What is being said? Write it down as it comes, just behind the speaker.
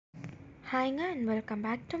Hi and welcome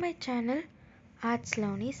back to my channel Arts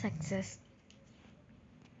Learning Success.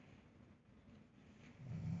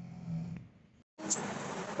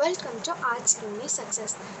 Welcome to arts learning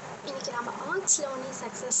success. இன்றைக்கி நம்ம arts learning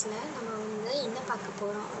சக்ஸஸில் நம்ம என்ன பார்க்க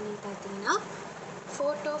போகிறோம் அப்படின்னு பார்த்தீங்கன்னா,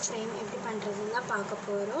 ஃபோட்டோ ஃப்ரேம் எப்படி பண்ணுறதுன்னு தான் பார்க்க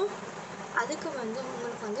போகிறோம். அதுக்கு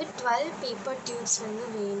உங்களுக்கு 12 பேப்பர் டியூப்ஸ்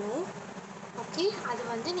வேணும். ஓகே,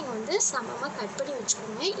 அது நீங்கள் சமமாக கட் பண்ணி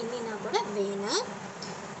வச்சுக்கோங்க, இல்லைன்னா கூட வேணும்.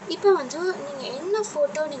 இப்போ நீங்கள் என்ன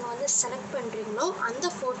ஃபோட்டோ நீங்கள் செலக்ட் பண்ணுறீங்களோ அந்த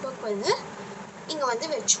ஃபோட்டோக்கு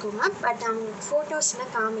நீங்கள் வச்சுக்கோங்க. பட் நான் உங்களுக்கு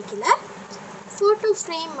ஃபோட்டோஸ்லாம் காமிக்கல, ஃபோட்டோ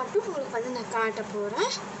ஃப்ரேம் மட்டும் உங்களுக்கு நான் காட்ட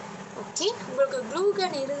போகிறேன். ஓகே, உங்களுக்கு க்ளூ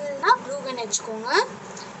கன் இருந்ததுன்னா க்ளூ கன் வச்சுக்கோங்க.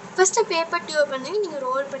 ஃபஸ்ட்டு பேப்பர் டியூப் நீங்கள்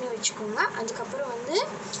ரோல் பண்ணி வச்சுக்கோங்க. அதுக்கப்புறம்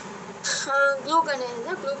க்ளூ கன்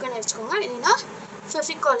இருந்தால் க்ளூ கன் வச்சுக்கோங்க, இல்லைன்னா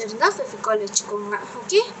ஃபெவிகால் இருந்தால் ஃபெவிகால் வச்சுக்கோங்க.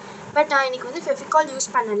 ஓகே, பட் நான் இன்றைக்கி ஃபெவிகால்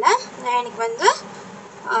யூஸ் பண்ணலை, நான் எனக்கு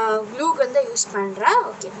க்ளூ கன் தான் யூஸ் பண்ணுறேன்.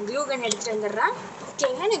 ஓகே, க்ளூ கன் எடுத்துகிட்டு வந்துடுறேன்.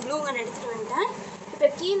 ஓகேங்க, நான் க்ளூ கன் எடுத்துகிட்டு வந்துட்டேன். இப்போ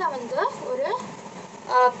கீழே ஒரு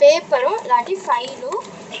பேப்பரும் இல்லாட்டி ஃபைலும்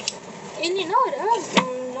இல்லைன்னா ஒரு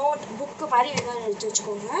நோட் புக்கு மாதிரி எதாவது எடுத்து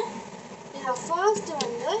வச்சுக்கோங்க. இதில் ஃபர்ஸ்ட்டு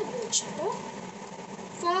வச்சுட்டு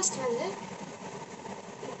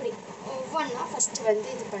இப்படி ஒவ்வொன்றா ஃபஸ்ட்டு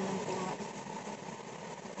இது பண்ண போங்க.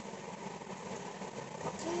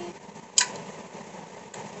 ஓகே,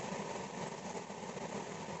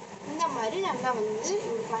 இந்த மாதிரி நல்லா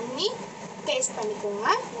இப்படி பண்ணி பேஸ்ட் பண்ணிக்கோங்க.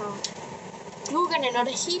 நான் க்ளூ கன்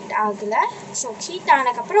என்னோட ஹீட் ஆகலை, ஸோ ஹீட்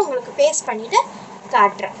ஆனதுக்கப்புறம் உங்களுக்கு பேஸ்ட் பண்ணிவிட்டு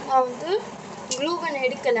காட்டுறேன். நான் க்ளூ கன்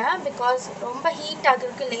எடுக்கலை, பிகாஸ் ரொம்ப ஹீட்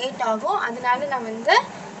ஆகிறதுக்கு லேட் ஆகும். அதனால நான்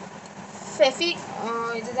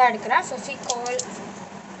இதுதான் எடுக்கிறேன், ஃபெவிகால்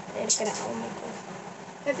எடுக்கிறேன்.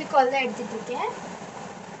 ஃபெவிகால் தான் எடுத்துகிட்டு இருக்கேன்.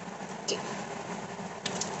 ஓகே,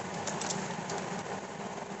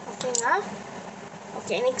 ஓகேங்க.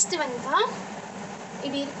 ஓகே, நெக்ஸ்ட்டு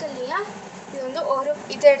இது இருக்கு இல்லையா, இது ஒரு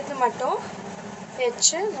இதை எடுத்து மட்டும்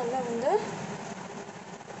வச்சு நல்லா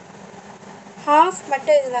ஹாஃப்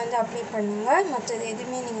மட்டும் இதில் அப்ளை பண்ணுங்கள். மற்றது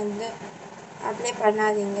எதுவுமே நீங்கள் அப்ளை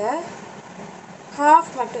பண்ணாதீங்க,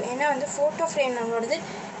 ஹாஃப் மட்டும். ஏன்னா ஃபோட்டோ ஃப்ரேம் நம்மளோடது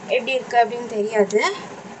எப்படி இருக்குது அப்படின்னு தெரியாது,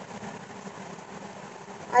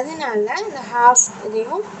 அதனால இந்த ஹாஃப்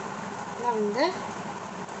இதையும் நான்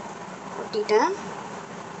ஒட்டிட்டேன்.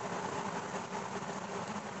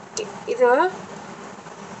 ஓகே, இது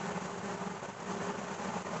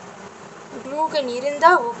க்ளூ கன்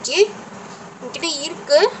இருந்தால் ஓகே, என்கிட்ட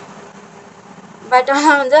இருக்குது, பட்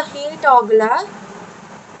ஆனால் ஹீட் ஆகலை.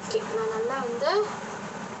 ஓகே, நான் நல்லா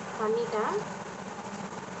பண்ணிட்டேன்.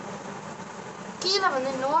 கீழே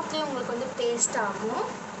நோட்லேயே உங்களுக்கு பேஸ்ட் ஆகும்.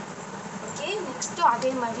 ஓகே, நெக்ஸ்ட்டு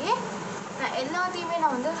அதே மாதிரியே நான் எல்லாத்தையுமே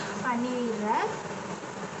நான் பண்ணிடுறேன்.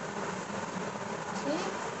 ஓகே,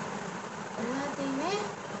 எல்லாத்தையுமே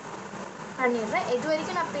பண்ணிடுறேன். இது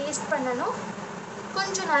வரைக்கும் நான் பேஸ்ட் பண்ணணும்,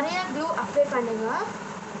 கொஞ்சம் நிறைய க்ளூ அப்ளை பண்ணுங்க,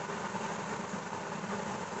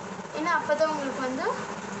 ஏன்னா அப்போ தான் உங்களுக்கு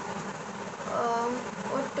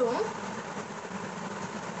ஒட்டும்.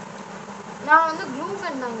 நான் க்ளூ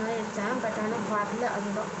கன் தாங்க எடுத்தேன், பட் ஆனால் வரல,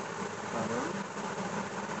 அதுதான் ப்ராப்ளம்.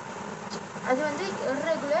 அது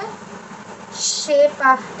இர்ரெகுலர்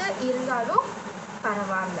ஷேப்பாக இருந்தாலும்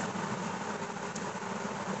பரவாயில்ல.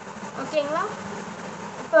 ஓகேங்களா,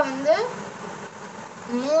 இப்போ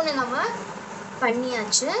 3 நம்ம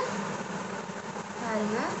பண்ணியாச்சு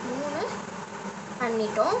பாருங்க, 3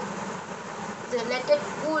 பண்ணிட்டோம். இது லெட்டட்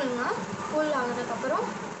கூல்ங்க, கூல் ஆனதுக்கப்புறம்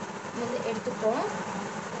எடுத்துப்போம்.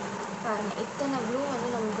 பாருங்கள், இத்தனை க்ளூ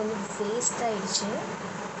நமக்கு வேஸ்ட் ஆகிடுச்சு.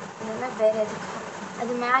 இதெல்லாம் வேறு எதுக்கு,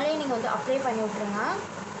 அது மேலேயே நீங்கள் அப்ளை பண்ணி விட்ருங்க.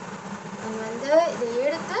 நம்ம இதை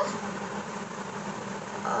எடுத்து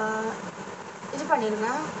இது பண்ணிடுங்க,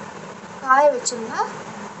 காய வச்சுருங்க.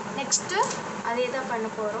 நெக்ஸ்ட்டு அதே தான் பண்ண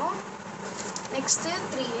போகிறோம். நெக்ஸ்ட்டு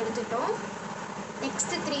 3 எடுத்துட்டோம்,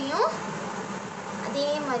 நெக்ஸ்ட்டு 3யும் அதே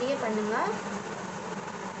மாதிரியே பண்ணுங்கள்.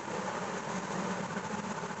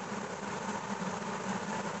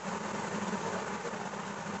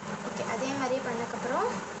 ஓகே, அதே மாதிரியே பண்ணக்கப்புறம்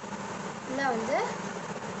ஃபுல்லாக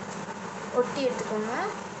ஒட்டி எடுத்துக்கோங்க,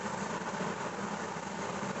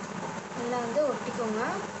 நல்லா ஒட்டிக்கோங்க.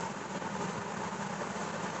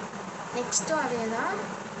 நெக்ஸ்ட்டும் அதே தான்.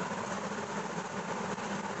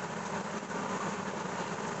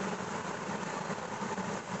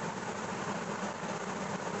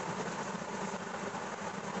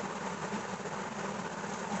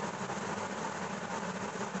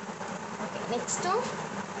 நெக்ஸ்ட்டும்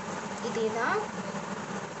இதே தான்.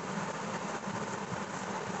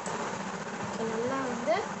 நல்லா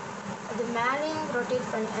அது மேலேயும்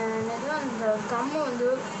ரொட்டேட் பண்ணி அந்த கம்மு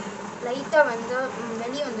லைட்டாக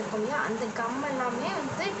வெளியே வந்துருக்கும் இல்லையா, அந்த கம் எல்லாமே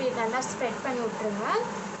இப்படி நல்லா ஸ்ப்ரெட் பண்ணி விட்ருங்க.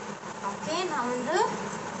 ஓகே, நான் வந்து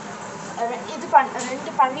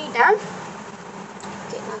ரெண்டு பண்ணிட்டேன்.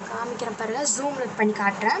 ஓகே, நான் காமிக்கிறேன் பாருங்கள், ஜூம் பண்ணி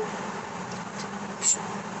காட்டுறேன்.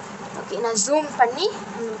 ஓகே, நான் ஜூம் பண்ணி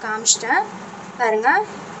உங்களுக்கு காமிச்சிட்டேன் பாருங்கள்.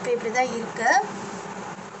 இப்போ இப்படி தான் இருக்குது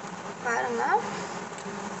பாருங்கள்.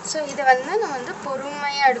 ஸோ இதை வந்து நம்ம வந்து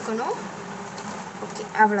பொறுமையாக எடுக்கணும். ஓகே,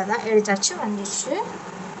 அவ்வளோதான், எடுத்தாச்சு, வந்துடுச்சு.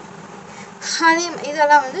 அதே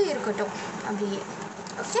இதெல்லாம் வந்து இருக்கட்டும் அப்படியே.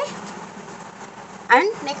 ஓகே,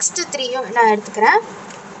 அண்ட் நெக்ஸ்ட்டு 3யும் நான் எடுத்துக்கிறேன்.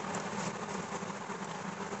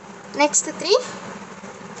 நெக்ஸ்ட்டு 3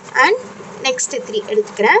 அண்ட் நெக்ஸ்ட்டு 3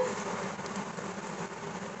 எடுத்துக்கிறேன்.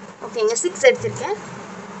 ஓகேங்க, 6 எடுத்துருக்கேன்.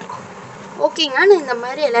 ஓகேங்க, நான் இந்த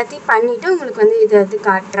மாதிரி எல்லாத்தையும் பண்ணிவிட்டு உங்களுக்கு வந்து இது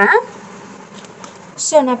காட்டுறேன்.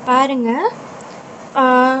 ஸோ நான் பாருங்கள்,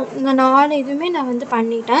 இந்த 4 இதுவுமே நான் வந்து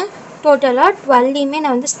பண்ணிட்டேன். டோட்டலாக 12யுமே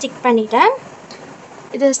நான் வந்து ஸ்டிக் பண்ணிட்டேன்.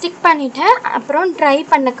 இது ஸ்டிக் பண்ணிவிட்டேன். அப்புறம் ட்ரை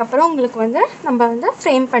பண்ணக்கப்புறம் உங்களுக்கு வந்து நம்ம வந்து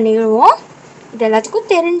ஃப்ரேம் பண்ணிடுவோம். இது எல்லாத்துக்கும்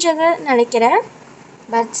தெரிஞ்சதை நினைக்கிறேன்,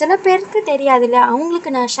 பட் சில பேருக்கு தெரியாதுல்ல,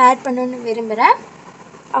 அவங்களுக்கு நான் ஷேர் பண்ணணுன்னு விரும்புகிறேன்.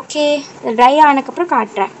 ஓகே, ட்ரை ஆனதுக்கப்புறம்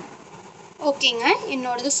காட்டுறேன். ஓகேங்க,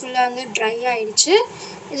 என்னோடது ஃபுல்லாக வந்து ட்ரை ஆகிடுச்சு.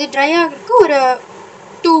 இது ட்ரை ஆகிறதுக்கு ஒரு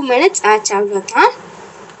 2 minutes ஆச்சு, அவ்வளோதான்.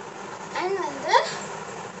 அண்ட் வந்து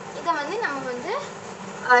இதை வந்து நம்ம வந்து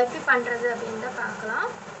எப்படி பண்ணுறது அப்படின்னு தான் பார்க்கலாம்.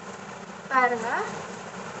 பாருங்கள்,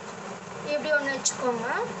 இப்படி ஒன்று வச்சுக்கோங்க.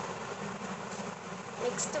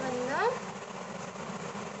 நெக்ஸ்ட்டு வந்து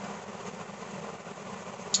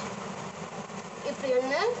இப்படி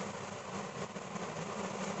ஒன்று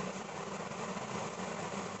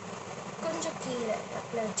கொஞ்சம் கீழே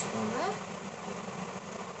அப்படியே வச்சுக்கோங்க.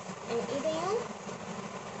 இதையும்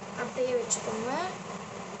அப்படியே வச்சுக்கோங்க.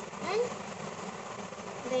 அண்ட்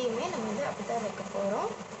இதையுமே நம்ம வந்து அப்படி தான் வைக்க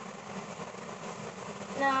போகிறோம்.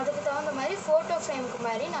 நான் அதுக்கு தகுந்த மாதிரி ஃபோட்டோ ஃப்ரேமுக்கு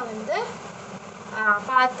மாதிரி நான் வந்து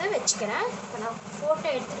பார்த்து வச்சுக்கிறேன். இப்போ நான் ஃபோட்டோ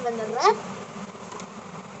எடுத்துகிட்டு வந்துடுறேன்.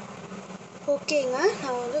 ஓகேங்க,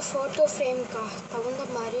 நான் வந்து ஃபோட்டோ ஃப்ரேமுக்கு தகுந்த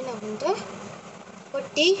மாதிரி நான் வந்து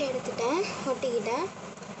ஒட்டிக்கிட்டேன்.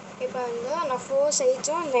 இப்போ வந்து நான் 4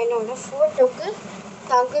 சைஸும் அந்த என்னோடய ஃபோட்டோவுக்கு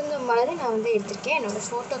தகுந்த மாதிரி நான் வந்து எடுத்திருக்கேன். என்னோடய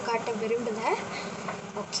ஃபோட்டோ காட்ட விரும்பலை.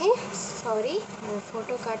 ஓகே, சாரி,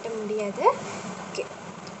 ஃபோட்டோ காட்ட முடியாது. ஓகே,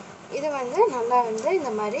 இது வந்து நல்லா வந்து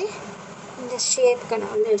இந்த மாதிரி இந்த ஷேப்க்கு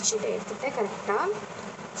நான் வந்து எடுத்துகிட்டேன் கரெக்டாக.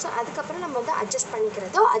 ஸோ அதுக்கப்புறம் நம்ம வந்து அட்ஜஸ்ட்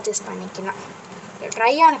பண்ணிக்கலாம்.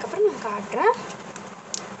 ட்ரை ஆனதுக்கப்புறம் நான் காட்டுறேன்.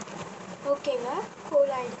 ஓகேங்க,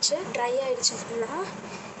 கூல் ஆகிடுச்சு, ட்ரை ஆகிடுச்சு ஃபுல்லாக.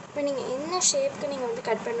 இப்போ நீங்கள் என்ன ஷேப்புக்கு நீங்கள் வந்து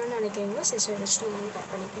கட் பண்ணணும்னு நினைக்கிறீங்களோ சிசர் வச்சு நீங்கள் வந்து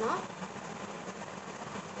கட் பண்ணிக்கலாம்.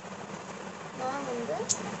 நான் வந்து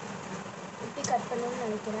இப்படி கட் பண்ணணும்னு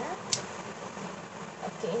நினைக்கிறேன்.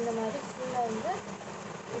 ஓகே, இந்த மாதிரி ஃபுல்லாக வந்து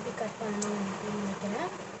இப்படி கட் பண்ணணும் அப்படின்னு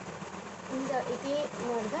நினைக்கிறேன். இதே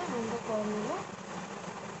மாதிரி தான் அந்த கோர்னரும்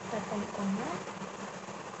கட் பண்ணிக்கோங்க.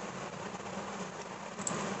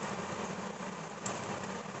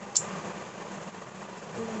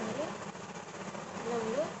 இந்த மாதிரி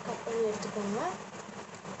வந்து கட் பண்ணி எடுத்துக்கோங்க.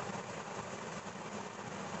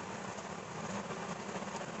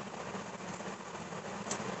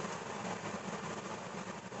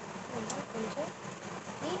 கொஞ்சம்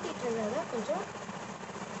நீட்டிகிட்டு இருந்தால் தான் கொஞ்சம்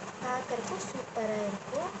பார்க்குறதுக்கும் சூப்பராக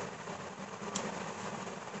இருக்கும்.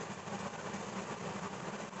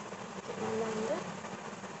 நல்லா வந்து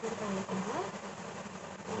இது பண்ணிக்கோங்க.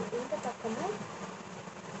 இந்த பக்கமும்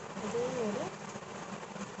அதே மாதிரி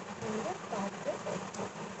வந்து பார்த்து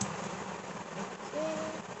வைப்போம். ஓகே,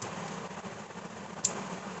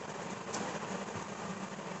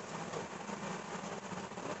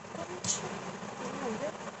 கொஞ்சம் வந்து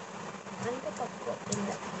அந்த பக்கம்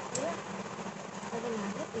இல்லை,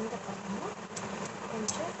 அதனால இந்த பக்கமும்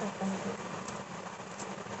கொஞ்சம் கட் பண்ணிக்கலாம்.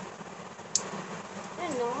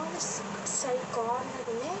 4 சைட்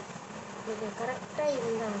கார்னருமே இது கரெக்டாக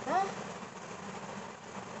இருந்தால் தான்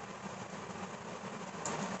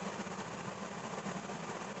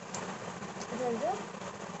இது வந்து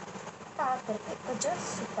பார்க்குறதுக்கு கொஞ்சம்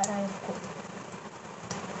சூப்பராக இருக்கும்.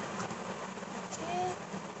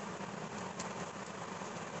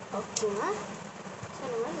 ஓகேங்க, ஸோ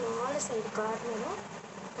நம்ம 4 சைடு கார்னரும்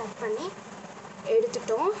கட் பண்ணி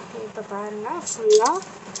எடுத்துட்டோம். இப்போ பாருங்கள், ஃபுல்லாக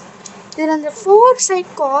இதில் அந்த 4 சைட்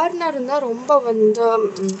கார்னர் இருந்தால் ரொம்ப வந்து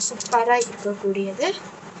சூப்பராக இருக்கக்கூடியது.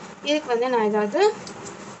 இதுக்கு வந்து நான் ஏதாவது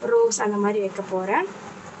ரோஸ் அந்த மாதிரி வைக்க போகிறேன்.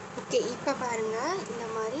 ஓகே, இப்போ பாருங்கள், இந்த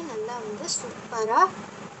மாதிரி நல்லா வந்து சூப்பராக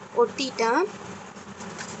ஒட்டிட்டேன்.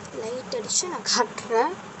 லைட் அடித்து நான்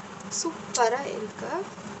காட்டுறேன். சூப்பராக இருக்கு.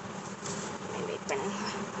 வெயிட் பண்ணுங்க,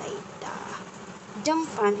 லைட்டாக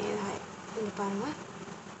ஜம்ப் பண்ணிடுறேன். இது பாருங்கள்,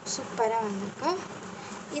 சூப்பராக வந்திருக்கு.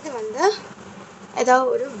 இது வந்து ஏதாவது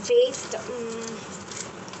ஒரு வேஸ்ட்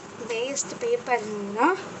வேஸ்ட் பேப்பர் இருந்ததுன்னா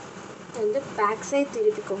வந்து பேக் சைட்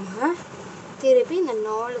திருப்பிக்கோங்க. திருப்பி இந்த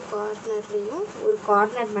 4 கார்னர்லேயும் ஒரு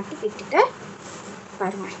கார்னர் மட்டும் விட்டுட்டு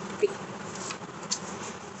பாருங்க, இப்படி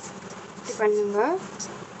பண்ணுங்க.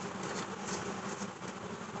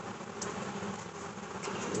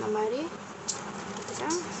 இந்த மாதிரி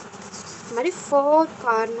இந்த மாதிரி 4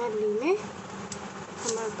 கார்னர்லேயுமே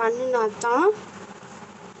நம்ம பண்ணினா தான்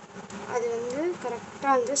அது வந்து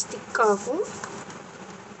கரெக்டாக வந்து ஸ்டிக் ஆகும்.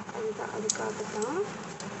 அதுக்காக தான்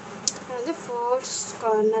வந்து 4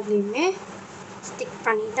 கார்னர்லேயுமே ஸ்டிக்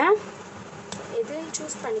பண்ணிட்டேன். எதுவும்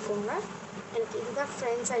சூஸ் பண்ணிக்கோங்க. எனக்கு இதுதான்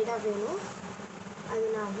ஃப்ரண்ட் சைடாக வேணும்,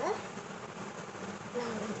 அதனால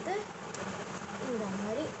நான் வந்து இந்த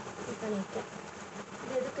மாதிரி இது பண்ணியிருக்கேன்.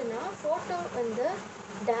 இது எதுக்குன்னா ஃபோட்டோ வந்து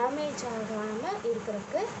டேமேஜ் ஆகாமல்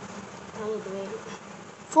இருக்கிறதுக்கு நான் இது வேணும்.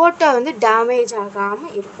 ஃபோட்டோ வந்து டேமேஜ்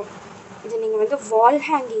ஆகாமல் இருக்கும். இது நீங்கள் வந்து வால்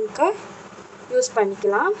ஹேங்கிங்க்கு யூஸ்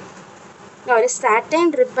பண்ணிக்கலாம். நான் ஒரு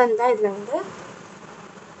சாட்டன் ரிப்பன் தான் இதில் வந்து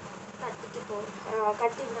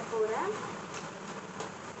கட்டிவிட போகிறேன்.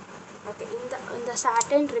 ஓகே, இந்த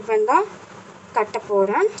சாட்டன் ரிப்பன் தான் கட்ட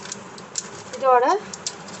போகிறேன். இதோட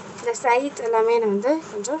இந்த சைட்ஸ் எல்லாமே நான் வந்து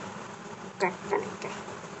கொஞ்சம் கட் பண்ணிக்கிறேன்.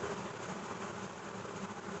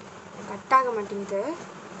 கட் ஆக மாட்டேங்குது.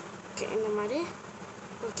 ஓகே, இந்த மாதிரி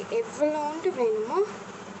ஓகே, எவ்வளோண்டு வேணுமோ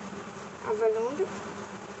அவ்வளோண்டு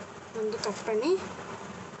வந்து கட் பண்ணி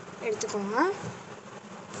எடுத்துக்கோங்க.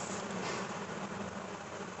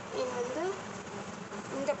 இது வந்து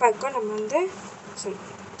இந்த பக்கம் நம்ம வந்து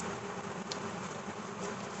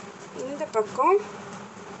இந்த பக்கம்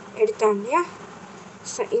எடுத்தோம் இல்லையா,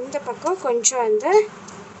 ஸோ இந்த பக்கம் கொஞ்சம் வந்து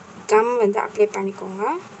கம் வந்து அப்ளை பண்ணிக்கோங்க.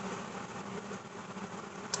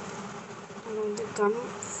 நம்ம வந்து கம்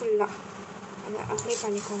ஃபுல்லாக அதை அப்ளை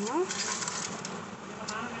பண்ணிக்கோங்க.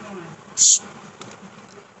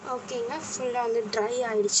 ஓகேங்க, ஃபுல்லாக வந்து ட்ரை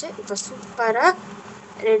ஆகிடுச்சு. இப்போ சூப்பராக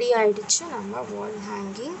ரெடி ஆகிடுச்சு நம்ம வால்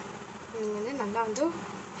ஹேங்கிங். நீங்கள் வந்து நல்லா வந்து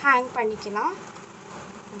ஹேங் பண்ணிக்கலாம்.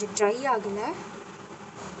 கொஞ்சம் ட்ரை ஆகலை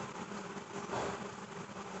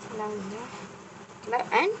ஃபுல்லாக வந்து.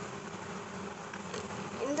 அண்ட்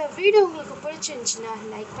இந்த வீடியோ உங்களுக்கு பிடிச்சிருந்துச்சுன்னா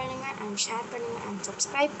லைக் பண்ணுங்கள் அண்ட் ஷேர் பண்ணுங்கள் அண்ட்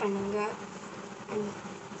சப்ஸ்கிரைப் பண்ணுங்கள். And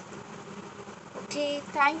okay,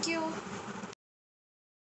 thank you.